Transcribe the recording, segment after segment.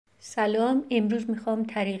سلام، امروز میخوام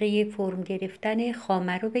طریقه فرم گرفتن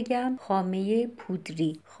خامه رو بگم. خامه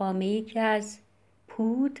پودری، خامه‌ای که از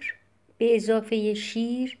پودر به اضافه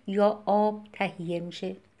شیر یا آب تهیه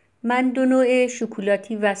میشه. من 2 نوع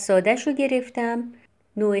شکلاتی و سادهش رو گرفتم.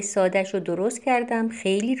 نوع سادهش رو درست کردم.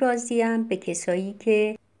 خیلی راضیم. به کسایی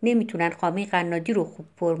که نمیتونن خامه قنادی رو خوب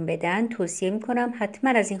فرم بدن توصیه میکنم حتما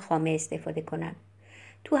از این خامه استفاده کنن.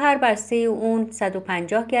 تو هر بسته اون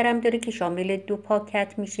 150 گرم داره که شامل 2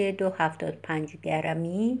 پاکت میشه، 275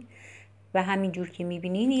 گرمی و همینجور که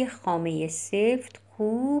میبینین یه خامه سفت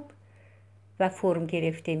خوب و فرم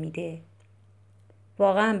گرفته میده.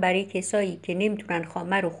 واقعا برای کسایی که نمیتونن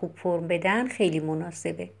خامه رو خوب فرم بدن خیلی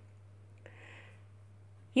مناسبه.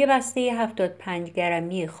 یه بسته 75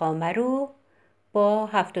 گرمی خامه رو با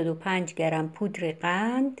 75 گرم پودر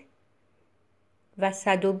قند و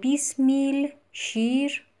 120 میل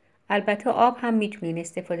شیر، البته آب هم میتونین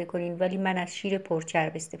استفاده کنین ولی من از شیر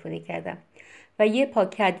پرچرب استفاده کردم، و یه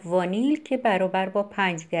پاکت وانیل که برابر با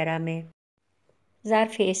 5 گرمه.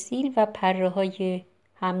 ظرف استیل و پره های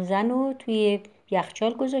همزن رو توی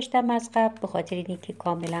یخچال گذاشتم از قبل به خاطر اینکه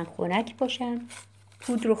کاملا خنک باشن.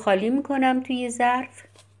 پودر رو خالی میکنم توی ظرف.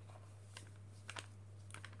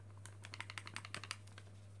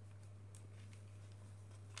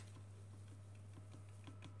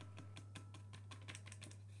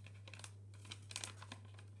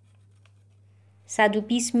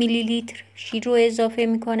 (120 میلی لیتر شیر رو اضافه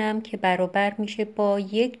میکنم که برابر میشه با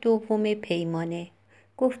 1/2 پیمانه.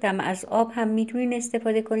 گفتم از آب هم میتونین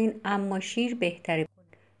استفاده کنین اما شیر بهتره.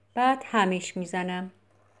 بعد همش میزنم.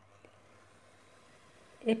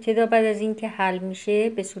 ابتدا بعد از این که حل میشه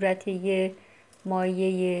به صورت یه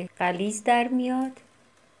مایع غلیظ در میاد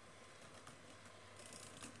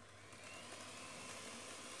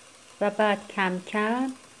و بعد کم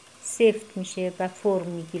کم سفت میشه و فرم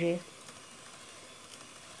میگیره.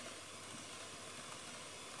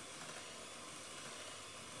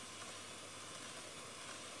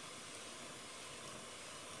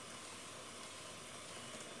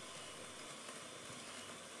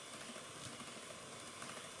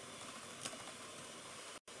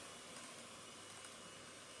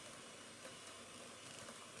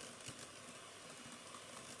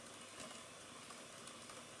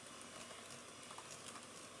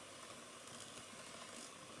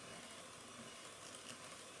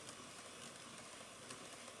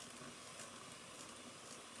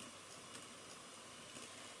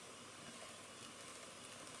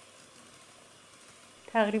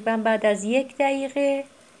 تقریبا بعد از 1 دقیقه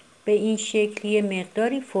به این شکل یه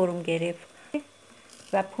مقداری فرم گرفت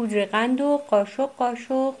و پودر قند و قاشق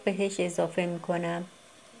قاشق بهش اضافه میکنم.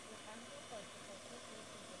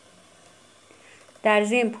 در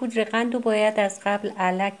ضمن پودر قند رو باید از قبل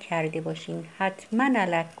علک کرده باشین، حتما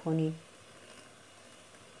علک کنین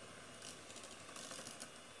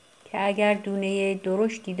که اگر دونه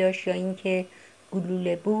درشتی داشت یا اینکه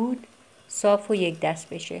گلوله بود صاف و یک دست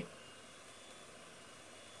بشه.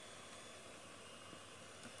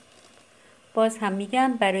 باز هم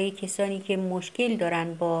میگم برای کسانی که مشکل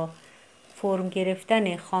دارن با فرم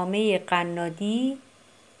گرفتن خامه قنادی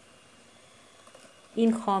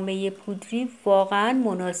این خامه پودری واقعا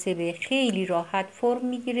مناسبه. خیلی راحت فرم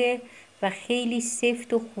میگیره و خیلی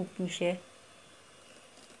سفت و خوب میشه.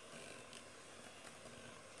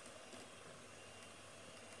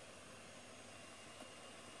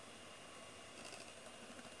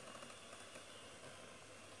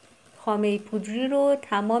 خامه پودری رو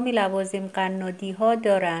تمام لوازم قنادی ها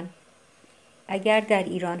دارن اگر در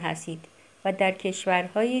ایران هستید، و در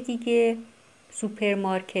کشورهای دیگه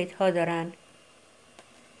سوپرمارکت ها دارن.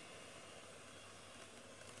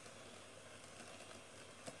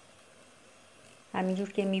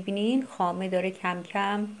 همینجور که میبینین خامه داره کم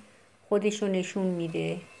کم خودشو نشون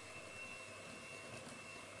میده.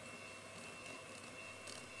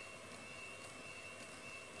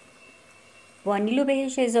 وانیل رو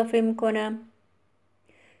بهش اضافه میکنم.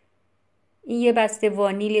 این یه بسته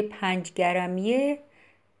وانیل 5 گرمیه.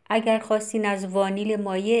 اگر خواستین از وانیل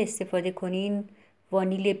مایع استفاده کنین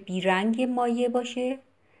وانیل بیرنگ مایع باشه،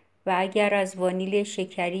 و اگر از وانیل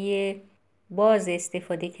شکری باز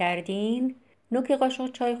استفاده کردین نوک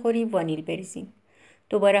قاشق چایخوری وانیل بریزین.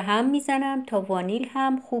 دوباره هم میزنم تا وانیل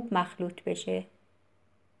هم خوب مخلوط بشه.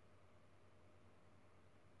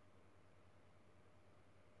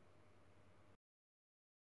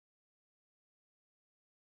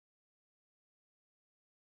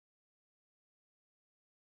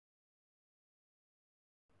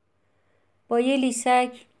 با یه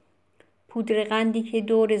لیسک پودر قندی که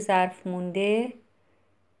دور ظرف مونده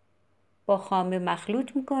با خامه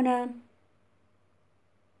مخلوط میکنم.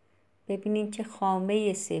 ببینین چه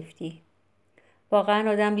خامه سفتی.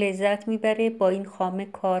 واقعا آدم لذت میبره با این خامه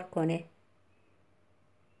کار کنه.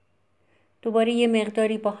 دوباره یه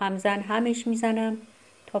مقداری با همزن همش میزنم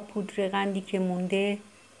تا پودر قندی که مونده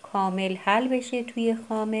کامل حل بشه توی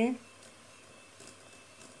خامه.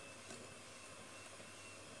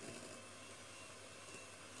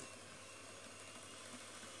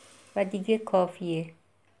 و دیگه کافیه.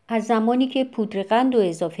 از زمانی که پودر قند رو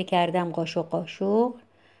اضافه کردم قاشق قاشق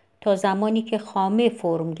تا زمانی که خامه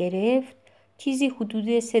فرم گرفت چیزی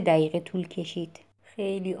حدود 3 دقیقه طول کشید.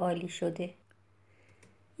 خیلی عالی شده.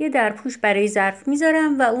 یه درپوش برای ظرف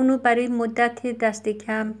میذارم و اونو برای مدت دست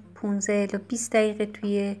کم 15 تا 20 دقیقه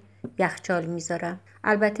توی یخچال میذارم.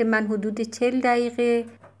 البته من حدود 40 دقیقه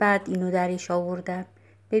بعد اینو درش آوردم.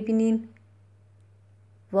 ببینین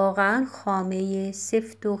واقعا خامه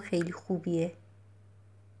سفت و خیلی خوبیه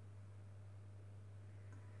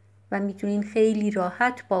و میتونین خیلی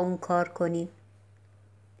راحت با اون کار کنین.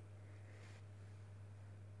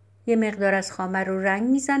 یه مقدار از خامه رو رنگ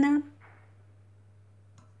میزنم.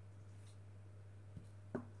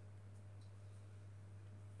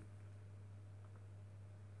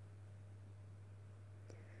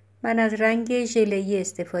 من از رنگ ژله‌ای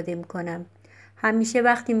استفاده میکنم. همیشه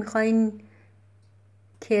وقتی میخواین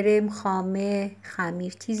کرم، خامه،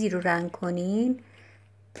 خمیر چیزی رو رنگ کنین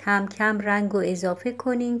کم کم رنگ رو اضافه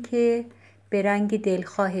کنین که به رنگ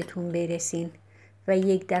دلخواهتون برسین و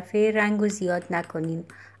یک دفعه رنگ رو زیاد نکنین.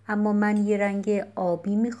 اما من یه رنگ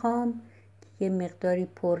آبی میخوام که یه مقداری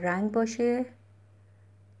پر رنگ باشه.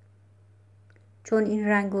 چون این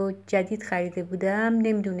رنگ رو جدید خریده بودم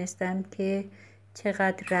نمیدونستم که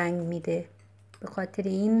چقدر رنگ میده. به خاطر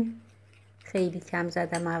این خیلی کم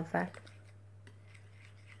زدم اول.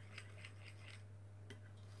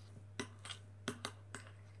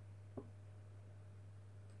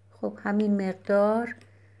 خب همین مقدار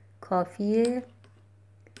کافیه.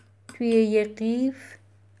 توی یه قیف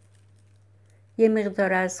یه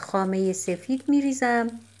مقدار از خامه سفید میریزم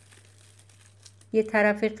یه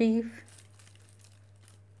طرف قیف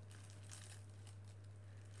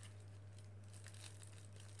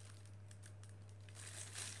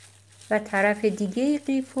و طرف دیگه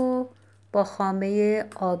قیف رو با خامه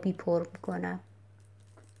آبی پر میکنم.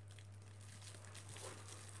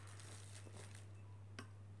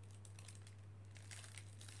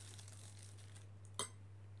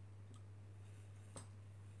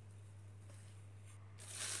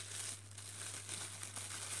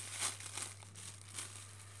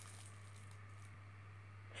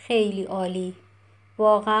 خیلی عالی.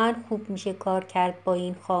 واقعا خوب میشه کار کرد با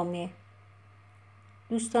این خامه.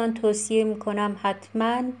 دوستان توصیه میکنم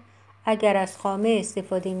حتما اگر از خامه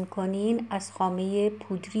استفاده میکنین از خامه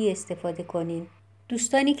پودری استفاده کنین.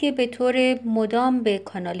 دوستانی که به طور مدام به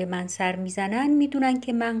کانال من سر میزنن میدونن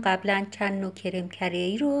که من قبلا چند نوع کرم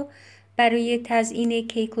کره‌ای رو برای تزیین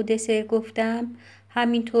کیک و دسر گفتم.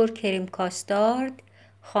 همینطور کرم کاستارد،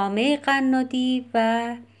 خامه قنادی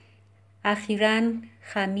و اخیراً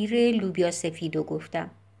خمیر لوبیا سفید رو گفتم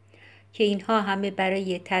که اینها همه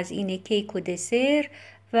برای تزیین کیک و دسر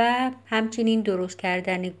و همچنین درست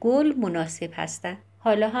کردن گل مناسب هستند.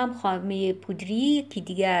 حالا هم خامه پودری که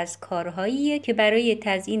دیگه از کارهاییه که برای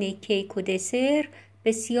تزیین کیک و دسر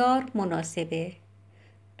بسیار مناسبه.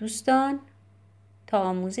 دوستان تا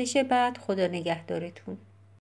آموزش بعد خدا نگهدارتون.